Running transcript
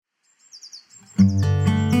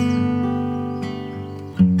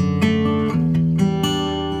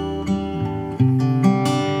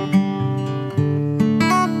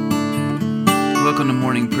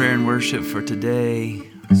worship for today.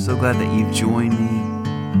 So glad that you've joined me.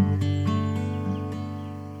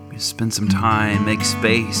 Spend some time, make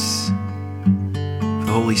space for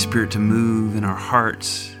the Holy Spirit to move in our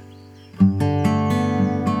hearts,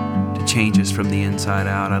 to change us from the inside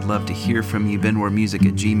out. I'd love to hear from you.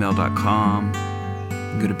 benwarmusic@gmail.com.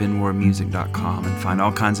 Go to benwarmusic.com and find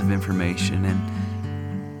all kinds of information and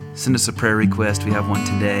send us a prayer request. We have one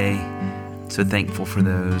today. So thankful for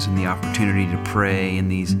those and the opportunity to pray in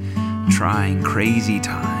these trying, crazy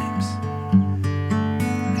times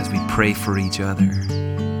as we pray for each other.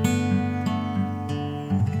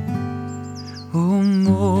 Oh,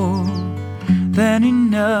 more than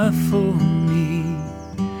enough for me,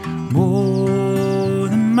 more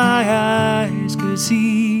than my eyes could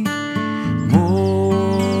see,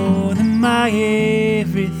 more than my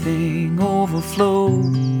everything overflow,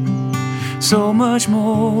 so much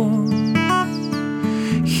more.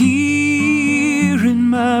 Here in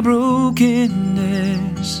my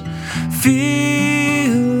brokenness,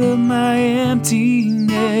 fill up my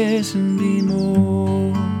emptiness and be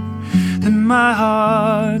more than my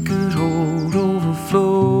heart could hold,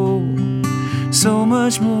 overflow, so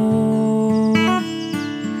much more,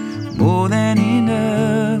 more than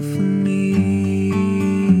enough for me.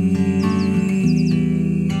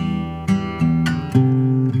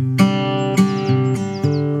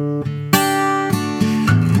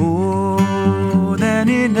 More than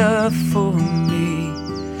enough for me,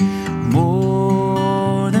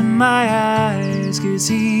 more than my eyes could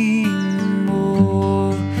see,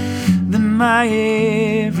 more than my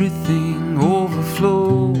everything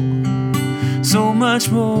overflow, so much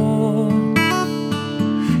more.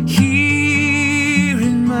 Here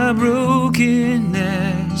in my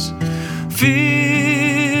brokenness,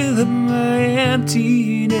 fill up my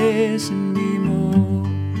emptiness and be more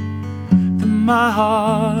than my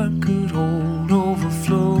heart could hold,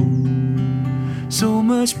 overflow, so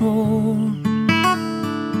much more,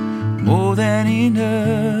 more than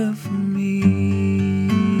enough for me.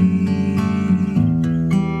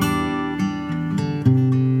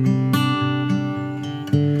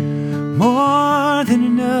 More than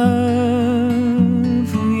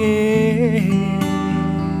enough, oh yeah.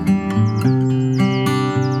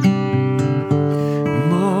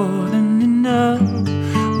 More than enough,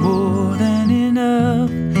 more than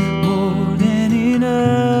enough, more than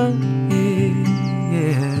enough,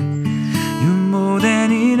 yeah. You're more than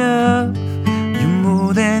enough, you're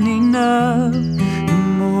more than enough, you're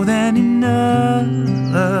more than enough.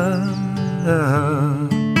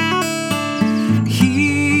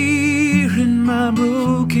 My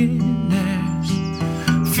brokenness,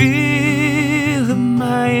 fill up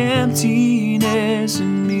my emptiness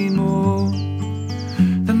and be more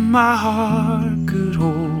than my heart could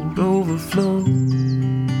hold, overflow,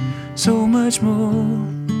 so much more,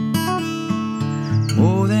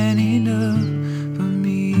 more than enough for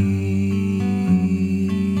me.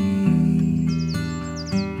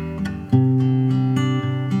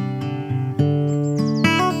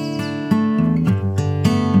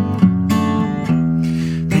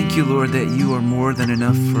 Thank you, Lord, that you are more than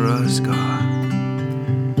enough for us, God.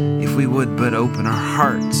 If we would but open our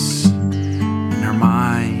hearts and our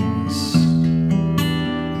minds,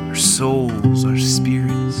 our souls, our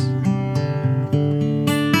spirits,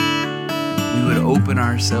 we would open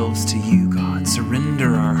ourselves to you, God,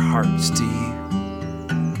 surrender our hearts to you.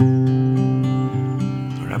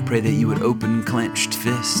 Lord, I pray that you would open clenched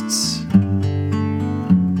fists,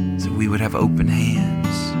 so we would have open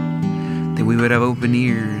hands, that we would have open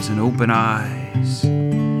ears and open eyes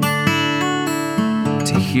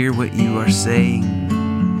to hear what you are saying,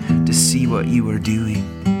 to see what you are doing.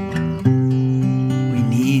 We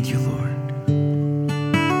need you, Lord.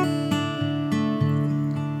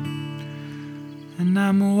 And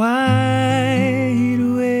I'm wide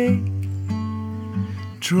awake,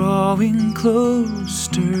 drawing close,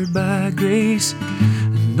 stirred by grace,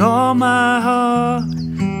 and all my heart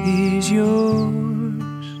is yours.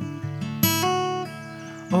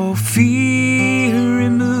 Oh, fear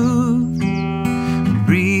removed,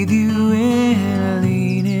 breathe you in, I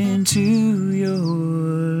lean into your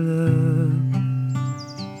love.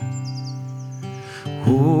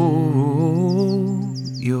 Oh,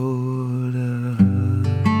 your love.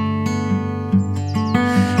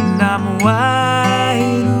 And I'm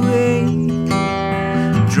wide awake,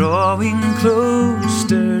 drawing close,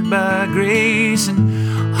 stirred by grace,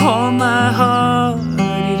 and all my heart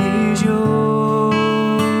it is yours.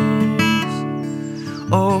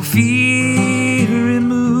 Oh, fear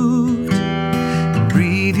removed,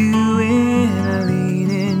 breathe you in, I lean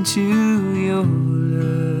into your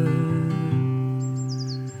love.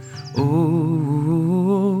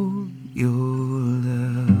 Oh,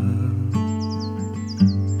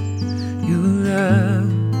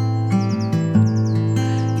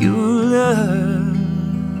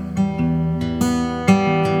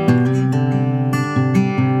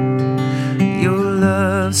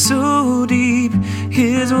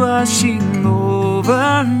 is washing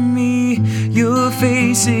over me. Your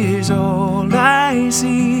face is all I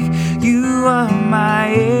seek. You are my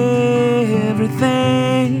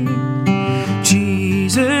everything.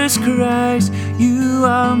 Jesus Christ, you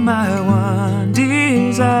are my one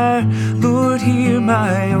desire. Lord, hear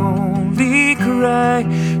my only cry,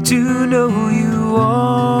 to know you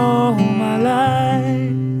all my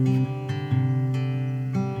life.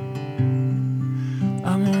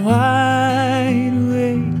 I'm wide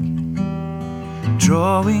awake,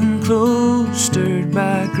 drawing close, stirred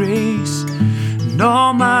by grace, and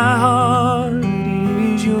all my heart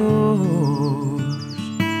is yours.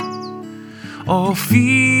 All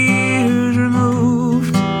fears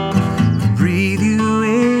removed, breathe you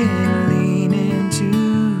in, lean into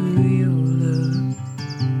your love.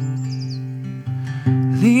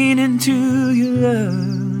 Lean into your love,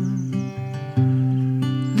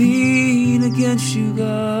 lean against you,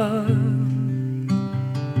 God.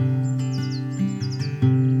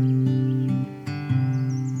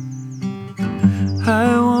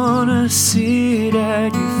 I wanna sit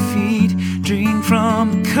at your feet, drink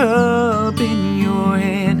from the cup in your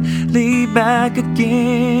hand, lay back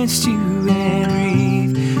against you and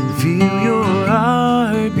breathe, feel your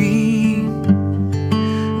heartbeat.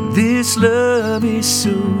 This love is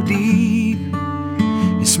so deep,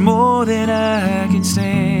 it's more than I can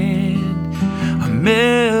stand. I'm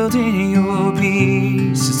melting in your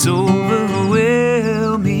peace, it's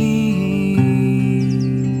overwhelming.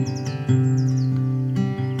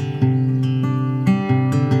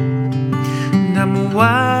 I'm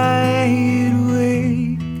wide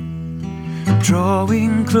awake,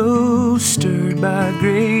 drawing close, stirred by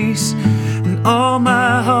grace, and all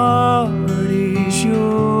my heart is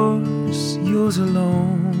yours, yours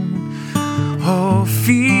alone. All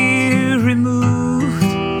fear removed,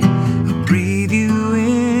 I breathe you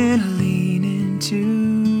in, I lean into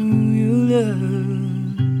your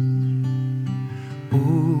love.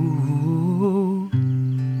 Oh,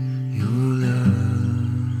 your love.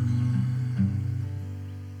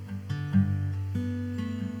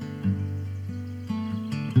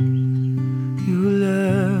 You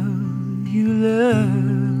love, you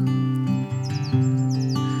love,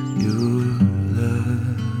 your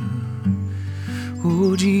love.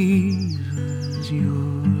 Oh Jesus,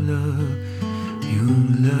 your love, your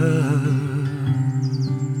love.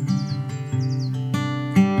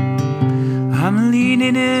 I'm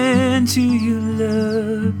leaning into your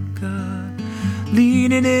love, God,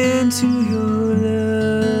 leaning into your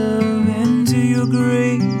love, into your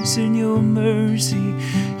grace and your mercy,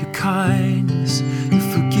 your kindness, your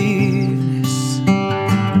forgiveness,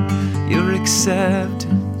 your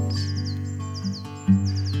acceptance,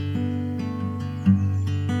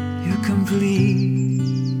 your complete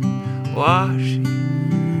washing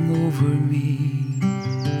over me.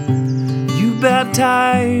 You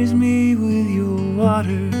baptize me with your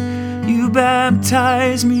water, you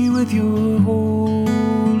baptize me with your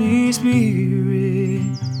Holy Spirit.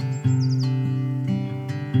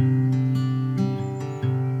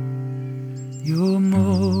 You're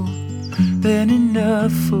more than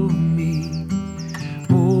enough for me,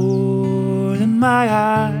 more than my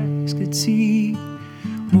eyes could see,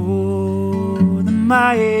 more than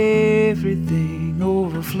my everything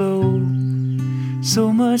overflow,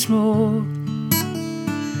 so much more.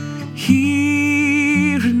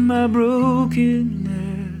 Here in my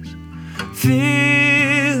brokenness,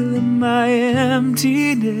 fill in my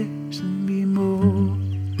emptiness, and be more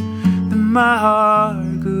than my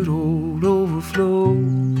heart could hold, overflow,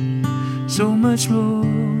 so much more,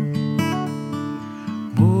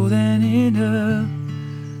 more than enough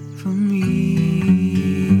for me.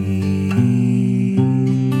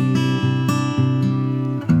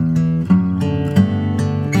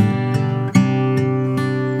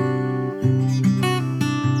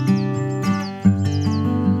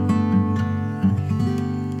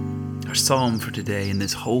 Our psalm for today in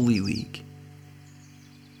this Holy Week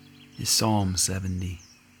is Psalm 70.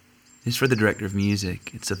 It's for the director of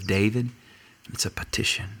music. It's of David. It's a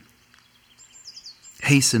petition.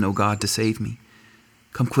 Hasten, O God, to save me.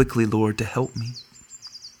 Come quickly, Lord, to help me.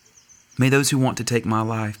 May those who want to take my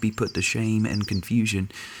life be put to shame and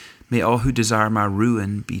confusion. May all who desire my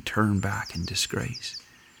ruin be turned back in disgrace.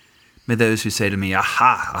 May those who say to me,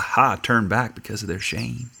 aha, aha, turn back because of their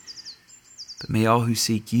shame. But may all who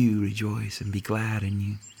seek you rejoice and be glad in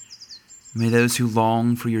you. May those who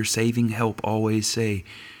long for your saving help always say,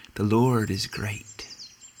 the Lord is great.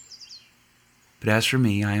 But as for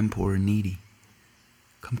me, I am poor and needy.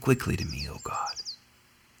 Come quickly to me, O God.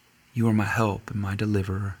 You are my help and my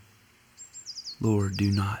deliverer. Lord,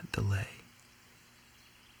 do not delay.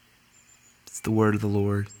 It's the word of the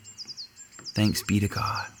Lord. Thanks be to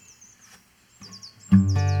God.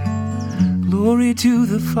 Glory to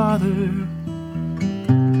the Father,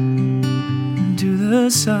 to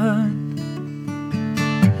the Son,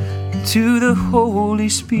 to the Holy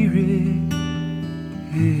Spirit,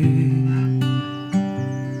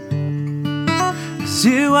 as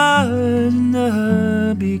it was in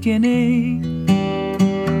the beginning,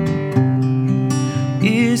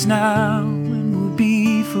 is now, and will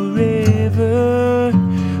be forever,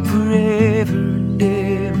 forever and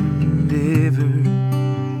ever and ever.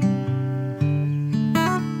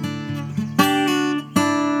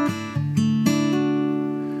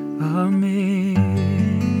 Amen.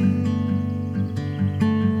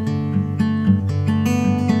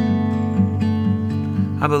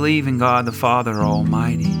 I believe in God the Father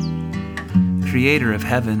Almighty, creator of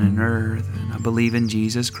heaven and earth, and I believe in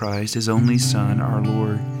Jesus Christ, his only Son, our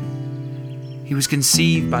Lord. He was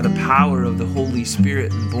conceived by the power of the Holy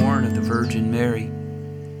Spirit and born of the Virgin Mary.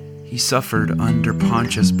 He suffered under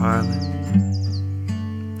Pontius Pilate.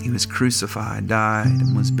 He was crucified, died,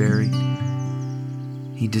 and was buried.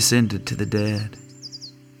 He descended to the dead.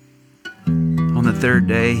 On the third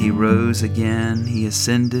day he rose again. He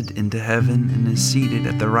ascended into heaven and is seated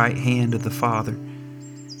at the right hand of the Father.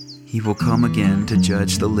 He will come again to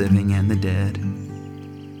judge the living and the dead.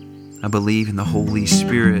 I believe in the Holy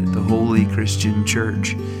Spirit, the holy Christian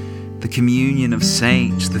church, the communion of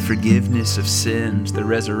saints, the forgiveness of sins, the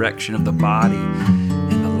resurrection of the body,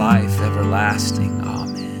 and the life everlasting. Amen.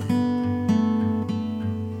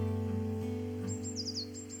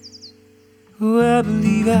 Oh, I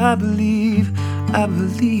believe, I believe, I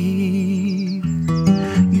believe.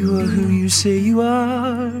 You are who you say you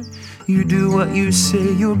are. You do what you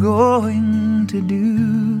say you're going to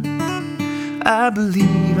do. I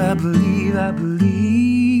believe, I believe, I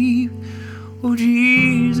believe. Oh,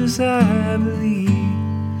 Jesus, I believe.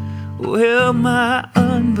 Oh, help my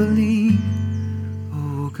unbelief.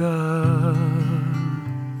 Oh, God.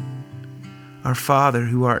 Our Father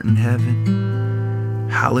who art in heaven,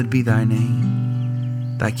 hallowed be thy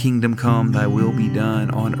name. Thy kingdom come, thy will be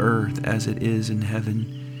done on earth as it is in heaven.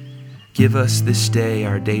 Give us this day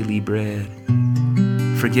our daily bread.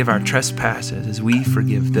 Forgive our trespasses as we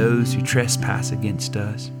forgive those who trespass against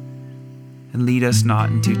us. And lead us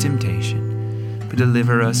not into temptation, but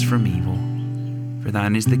deliver us from evil. For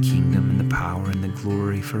thine is the kingdom and the power and the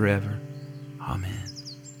glory forever. Amen.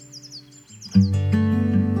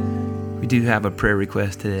 We do have a prayer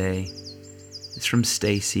request today. It's from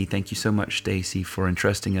Stacy. Thank you so much, Stacy, for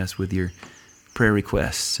entrusting us with your prayer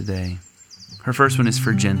requests today. Her first one is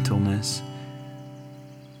for gentleness.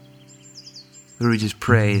 Lord, we just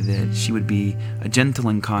pray that she would be a gentle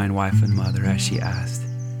and kind wife and mother as she asked.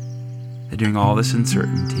 That during all this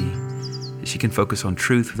uncertainty, that she can focus on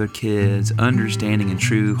truth with her kids, understanding and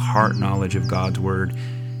true heart knowledge of God's word,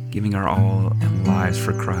 giving her all and lives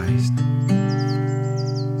for Christ.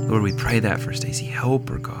 Lord, we pray that for Stacy. Help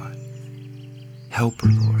her, God. Help her,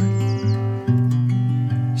 Lord.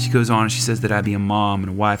 She goes on and she says that I be a mom and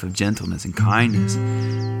a wife of gentleness and kindness,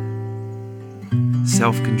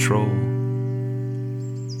 self-control.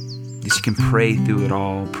 That she can pray through it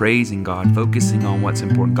all, praising God, focusing on what's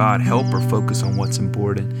important. God, help her focus on what's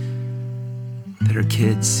important. That her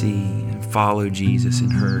kids see and follow Jesus in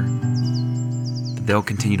her. That they'll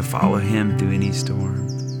continue to follow him through any storm.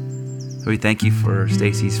 So we thank you for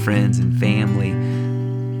Stacy's friends and family.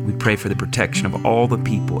 We pray for the protection of all the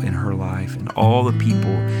people in her life and all the people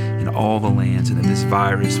in all the lands, and that this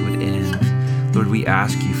virus would end. Lord, we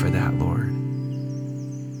ask you for that, Lord.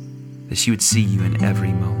 That she would see you in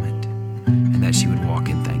every moment and that she would walk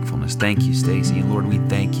in thankfulness. Thank you, Stacy. And Lord, we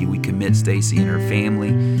thank you. We commit Stacy and her family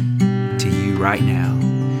to you right now.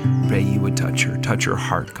 Pray you would touch her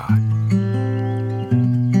heart, God.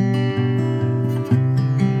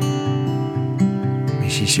 May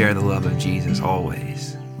she share the love of Jesus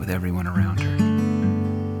always with everyone around her.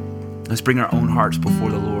 Let's bring our own hearts before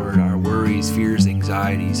the Lord, our worries, fears,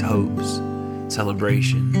 anxieties, hopes,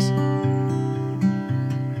 celebrations.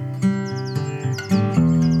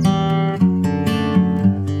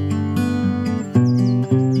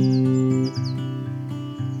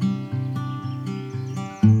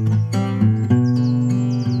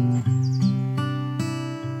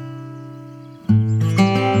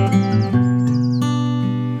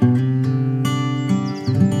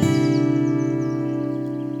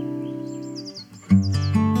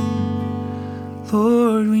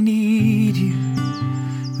 Lord, we need you.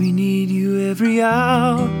 We need you every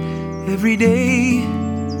hour, every day,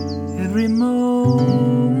 every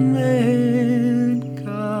moment,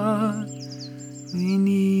 God. We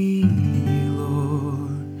need you,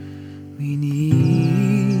 Lord. We need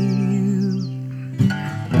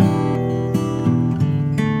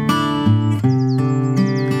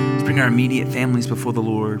immediate families before the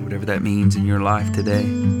Lord, whatever that means in your life today.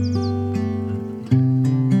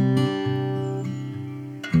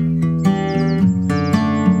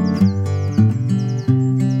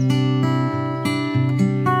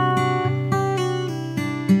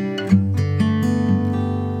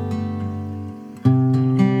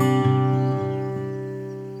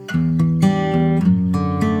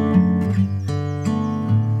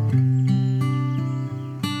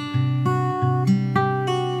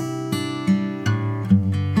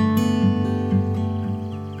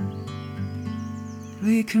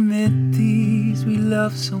 We commit these we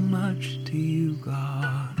love so much to you,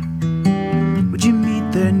 God. Would you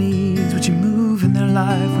meet their needs? Would you move in their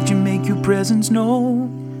life? Would you make your presence known?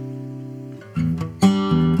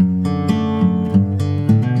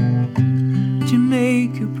 Would you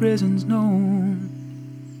make your presence known?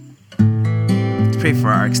 Let's pray for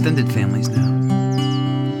our extended families now.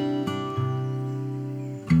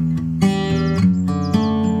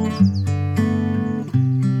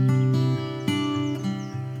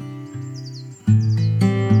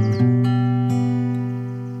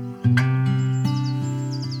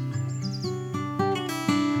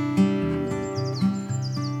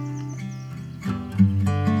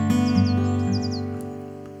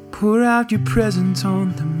 Pour out your presence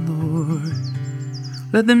on them, Lord.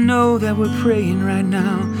 Let them know that we're praying right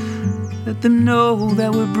now. Let them know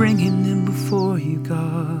that we're bringing them before you,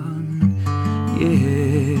 God.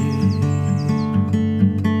 Yeah.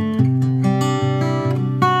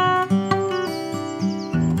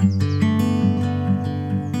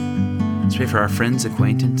 Let's pray for our friends,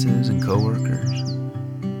 acquaintances, and co-workers.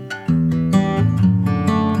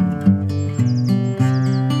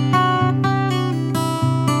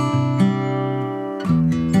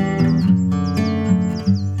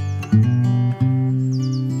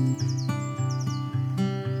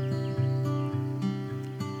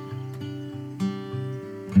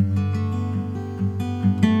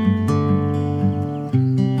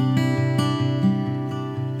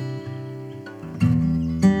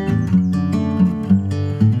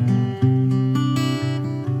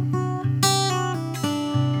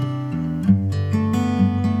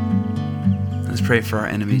 Pray for our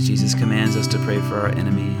enemies. Jesus commands us to pray for our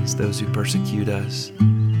enemies, those who persecute us.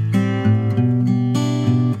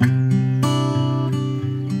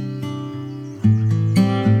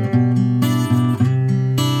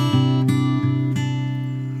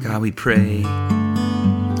 God, we pray,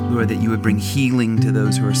 Lord, that you would bring healing to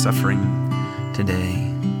those who are suffering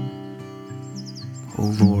today.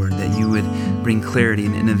 Oh Lord, that you would bring clarity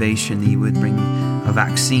and innovation, that you would bring a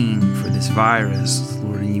vaccine for this virus,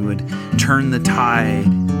 Lord, and you would turn the tide.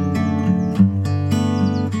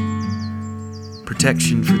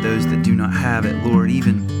 Protection for those that do not have it, Lord,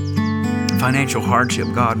 even financial hardship.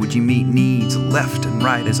 God, would you meet needs left and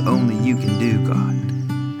right as only you can do,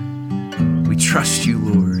 God. We trust you,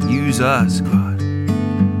 Lord. Use us, God.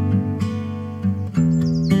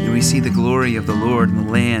 May we see the glory of the Lord in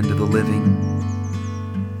the land of the living.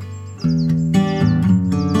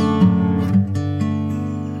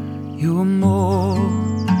 You're more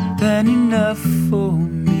than enough for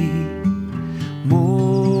me,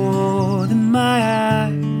 more than my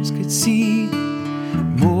eyes could see,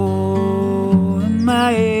 more than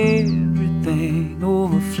my everything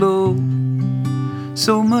overflow,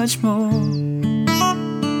 so much more.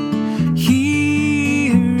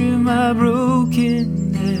 Here in my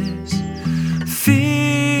brokenness,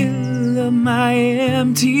 fill up my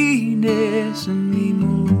emptiness and me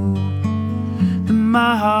more than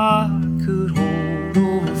my heart could hold,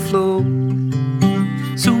 overflow,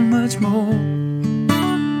 so much more,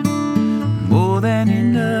 more than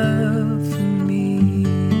enough for me.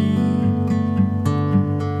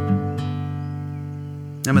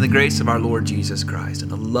 Now may the grace of our Lord Jesus Christ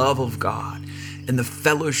and the love of God and the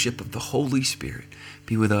fellowship of the Holy Spirit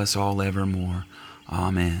be with us all evermore.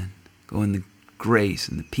 Amen. Go in the grace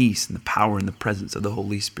and the peace and the power and the presence of the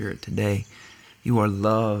Holy Spirit today. You are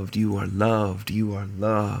loved, you are loved, you are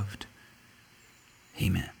loved.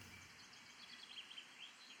 Amen.